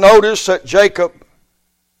 Have you noticed that Jacob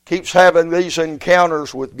keeps having these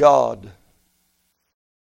encounters with God?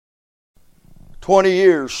 20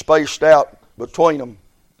 years spaced out between them.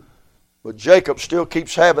 But Jacob still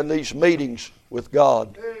keeps having these meetings with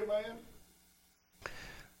God. Amen.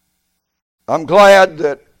 I'm glad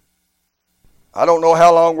that I don't know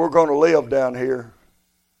how long we're going to live down here.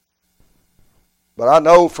 But I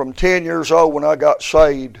know from 10 years old when I got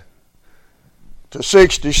saved to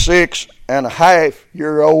 66 and a half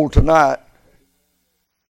year old tonight,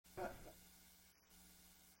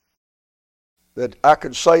 that I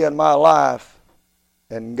could say in my life,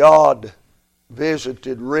 and God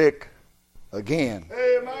visited Rick again.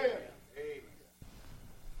 Amen.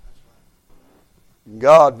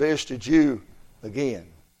 God visited you again.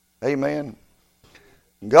 Amen.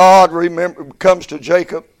 God comes to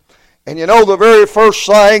Jacob. And you know the very first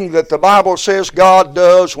thing that the Bible says God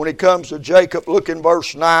does when He comes to Jacob, look in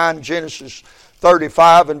verse 9, Genesis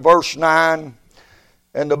 35 and verse 9.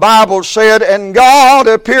 And the Bible said, and God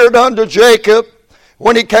appeared unto Jacob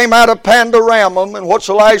when he came out of Pandaramum. And what's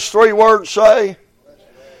the last 3 words say?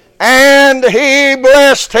 And he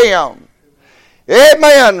blessed him.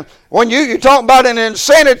 Amen. When you talk about an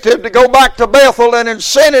incentive to go back to Bethel, an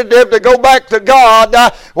incentive to go back to God,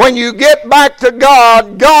 when you get back to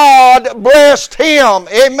God, God blessed him.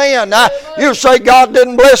 Amen. You say God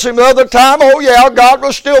didn't bless him the other time. Oh yeah, God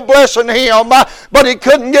was still blessing him, but he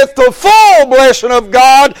couldn't get the full blessing of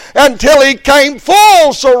God until he came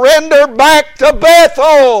full surrender back to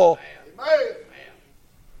Bethel. Amen.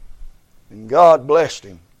 And God blessed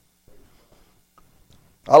him.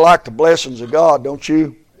 I like the blessings of God, don't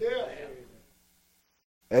you? Yeah.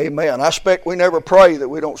 Amen. I expect we never pray that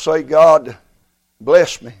we don't say, God,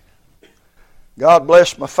 bless me. God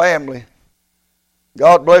bless my family.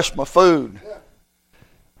 God bless my food.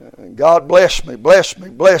 God bless me, bless me,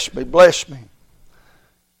 bless me, bless me.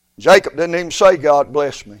 Jacob didn't even say God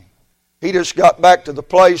bless me. He just got back to the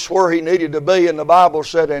place where he needed to be, and the Bible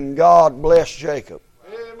said, and God blessed Jacob.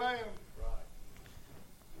 Amen.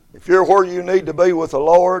 If you're where you need to be with the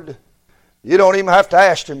Lord, you don't even have to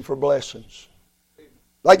ask Him for blessings.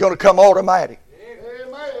 They're going to come automatic.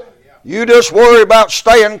 You just worry about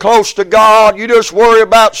staying close to God. You just worry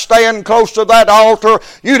about staying close to that altar.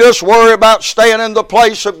 You just worry about staying in the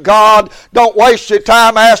place of God. Don't waste your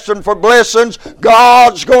time asking for blessings.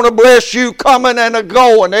 God's going to bless you coming and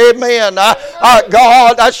a-going. Amen.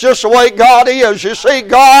 God, that's just the way God is. You see,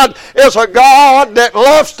 God is a God that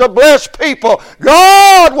loves to bless people.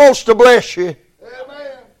 God wants to bless you.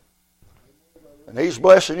 Amen. And He's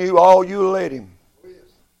blessing you all you let Him.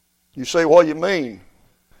 You say, what do you mean?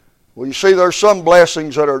 Well, you see, there's some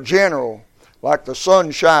blessings that are general, like the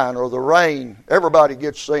sunshine or the rain. Everybody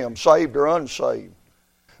gets them, saved or unsaved.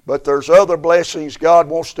 But there's other blessings God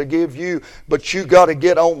wants to give you, but you got to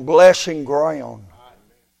get on blessing ground.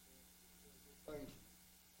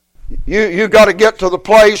 You got to get to the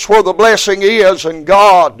place where the blessing is, and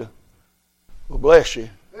God will bless you.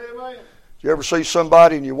 Amen. Did you ever see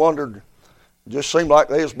somebody and you wondered, it just seemed like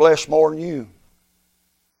they was blessed more than you?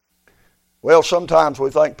 Well, sometimes we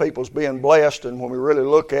think people's being blessed, and when we really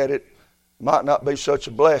look at it, it might not be such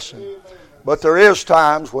a blessing. But there is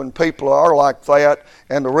times when people are like that,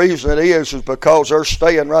 and the reason it is because they're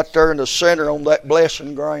staying right there in the center on that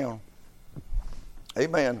blessing ground.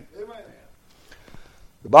 Amen. Amen.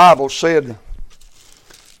 The Bible said,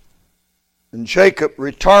 and Jacob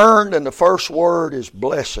returned, and the first word is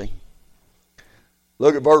blessing.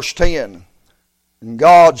 Look at verse 10. And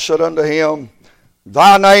God said unto him,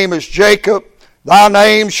 Thy name is Jacob, thy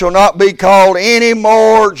name shall not be called any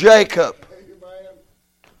more Jacob. Amen.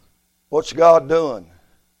 What's God doing?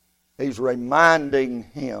 He's reminding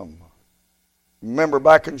him. Remember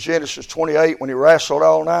back in Genesis 28 when he wrestled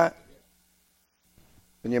all night?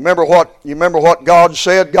 And you remember what God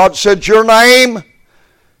said? God said, your name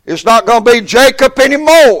is not going to be Jacob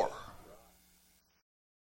anymore.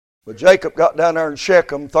 But Jacob got down there in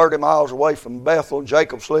Shechem, 30 miles away from Bethel.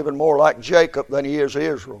 Jacob's living more like Jacob than he is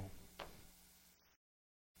Israel.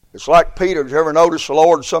 It's like Peter. Did you ever notice the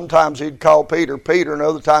Lord, sometimes He'd call Peter Peter, and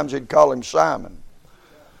other times He'd call him Simon.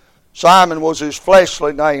 Simon was his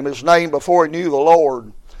fleshly name, his name before he knew the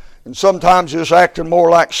Lord. And sometimes he was acting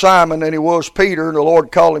more like Simon than he was Peter, and the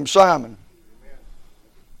Lord called him Simon.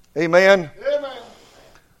 Amen? Amen.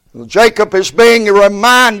 Jacob is being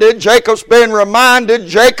reminded, Jacob's being reminded,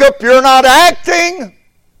 Jacob, you're not acting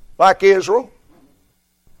like Israel.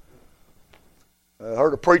 I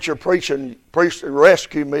heard a preacher preach a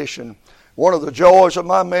rescue mission. One of the joys of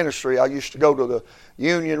my ministry, I used to go to the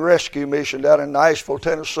Union Rescue Mission down in Nashville,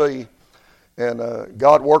 Tennessee. And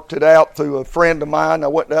God worked it out through a friend of mine. I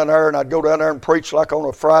went down there and I'd go down there and preach like on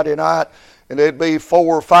a Friday night. And there'd be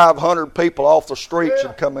 400 or 500 people off the streets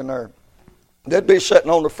that come in there. They'd be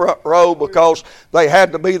sitting on the front row because they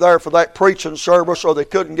had to be there for that preaching service or they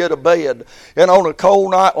couldn't get a bed. And on a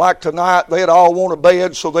cold night like tonight, they'd all want a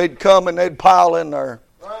bed, so they'd come and they'd pile in there.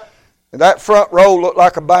 And that front row looked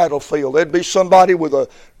like a battlefield. There'd be somebody with an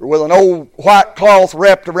old white cloth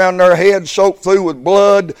wrapped around their head, soaked through with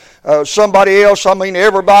blood. Somebody else,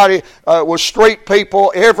 everybody was street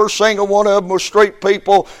people. Every single one of them was street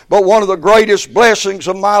people. But one of the greatest blessings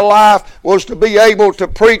of my life was to be able to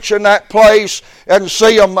preach in that place and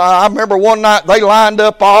see them. I remember one night they lined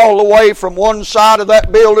up all the way from one side of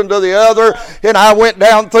that building to the other. And I went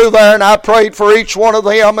down through there and I prayed for each one of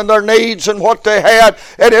them and their needs and what they had.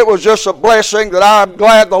 And it was just a blessing that I'm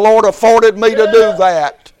glad the Lord afforded me to do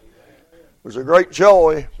that. It was a great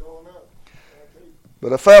joy.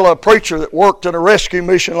 But a fellow preacher that worked in a rescue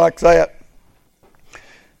mission like that,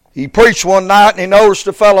 he preached one night and he noticed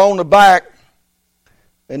a fellow on the back,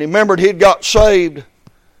 and he remembered he'd got saved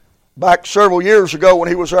back several years ago when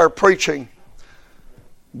he was there preaching.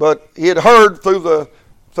 But he had heard through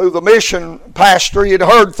the mission pastor, he had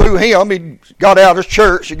heard through him, he got out of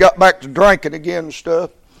church, he got back to drinking again and stuff.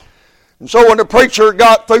 And so when the preacher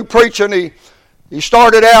got through preaching, he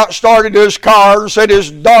started to his car and said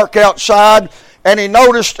it's dark outside, and he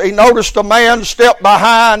noticed a man step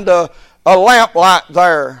behind a lamp light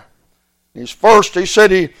there. He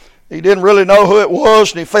said he didn't really know who it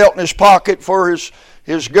was, and he felt in his pocket for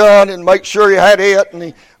his gun and make sure he had it, and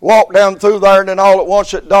he walked down through there, and then all at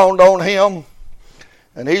once it dawned on him.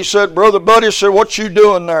 And he said, Brother Buddy, said, what you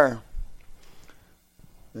doing there?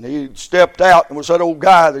 And he stepped out and was that old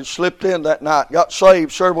guy that slipped in that night, got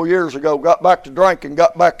saved several years ago, got back to drinking,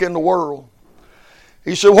 got back in the world.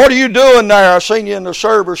 He said, what are you doing there? I seen you in the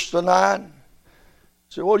service tonight. He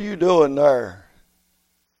said, what are you doing there?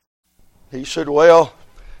 He said, well,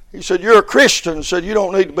 you're a Christian. He said, you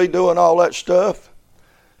don't need to be doing all that stuff.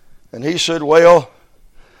 And he said, well,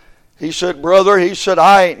 brother,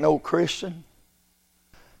 I ain't no Christian.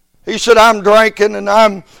 He said, I'm drinking and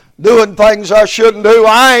I'm doing things I shouldn't do.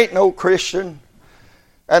 I ain't no Christian.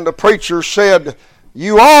 And the preacher said,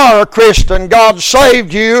 you are a Christian. God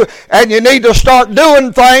saved you, and you need to start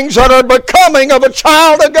doing things that are becoming of a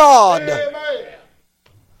child of God. Amen.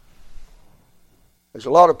 There's a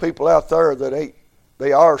lot of people out there that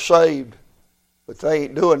they are saved, but they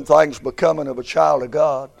ain't doing things becoming of a child of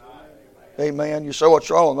God. Amen. You say, what's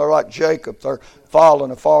wrong? They're like Jacob. They're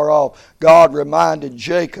falling afar off. God reminded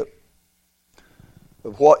Jacob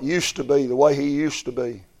of what used to be, the way he used to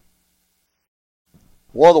be.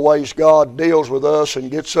 One of the ways God deals with us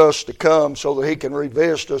and gets us to come so that He can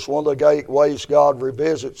revisit us, one of the ways God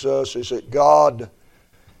revisits us is that God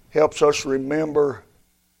helps us remember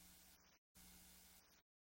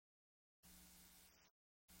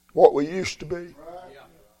what we used to be.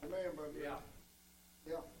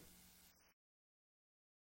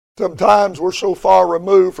 Sometimes we're so far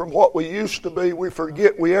removed from what we used to be, we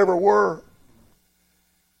forget we ever were.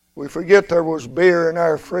 We forget there was beer in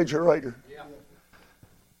our refrigerator.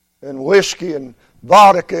 And whiskey and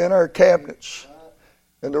vodka in our cabinets.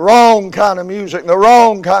 And the wrong kind of music and the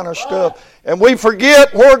wrong kind of stuff. And we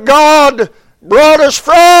forget where God brought us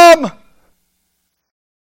from.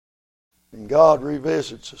 And God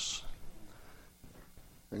revisits us.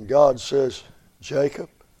 And God says,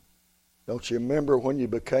 Jacob, don't you remember when you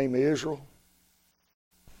became Israel?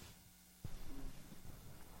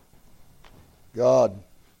 God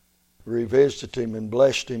revisited him and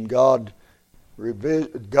blessed him. God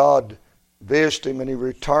visited him and he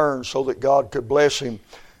returned so that God could bless him.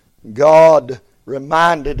 God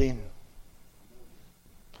reminded him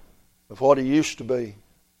of what he used to be.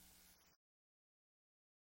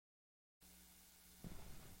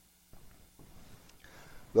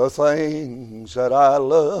 The things that I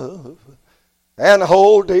love and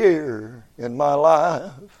hold dear in my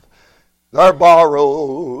life, they're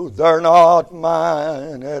borrowed, they're not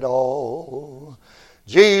mine at all.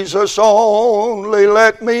 Jesus, only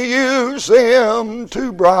let me use them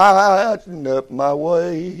to brighten up my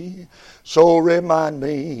way. So remind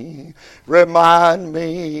me,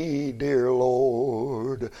 dear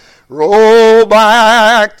Lord. Roll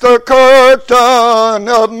back the curtain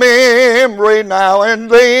of memory now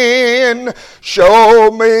and then.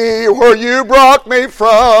 Show me where you brought me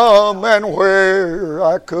from and where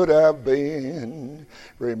I could have been.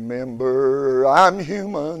 Remember, I'm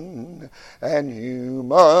human, and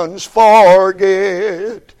humans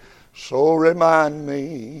forget. So remind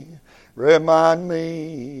me,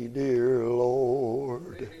 dear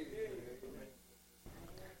Lord.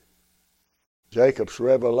 Jacob's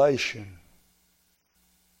revelation.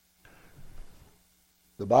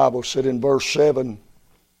 The Bible said in verse 7,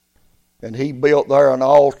 and he built there an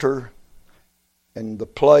altar and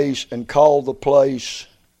called the place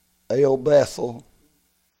El Bethel.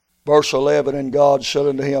 Verse 11, and God said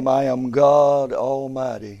unto him, I am God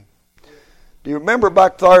Almighty. Do you remember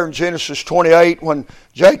back there in Genesis 28 when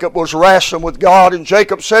Jacob was wrestling with God and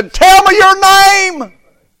Jacob said, tell me your name?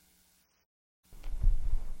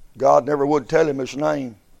 God never would tell him his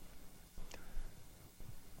name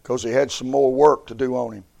because he had some more work to do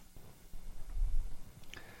on him.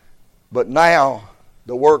 But now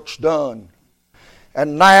the work's done.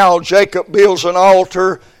 And now Jacob builds an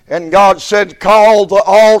altar, and God said, call the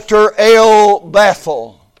altar El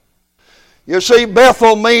Bethel. You see,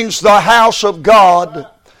 Bethel means the house of God,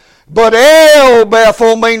 but El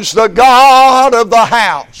Bethel means the God of the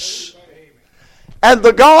house. And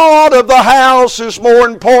the God of the house is more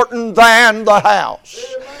important than the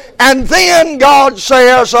house. And then God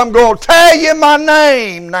says, I'm going to tell you my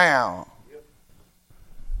name now.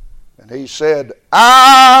 And he said,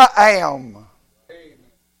 I am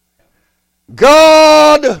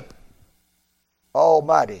God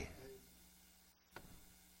Almighty.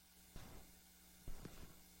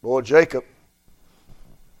 Boy, Jacob,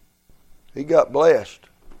 he got blessed.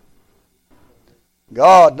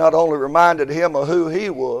 God not only reminded him of who he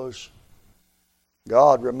was,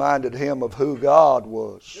 God reminded him of who God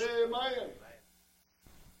was. Amen.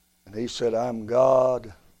 And he said, I'm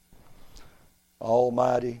God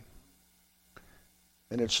Almighty.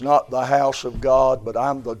 And it's not the house of God, but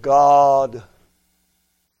I'm the God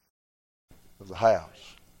of the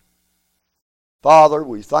house. Father,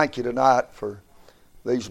 we thank you tonight for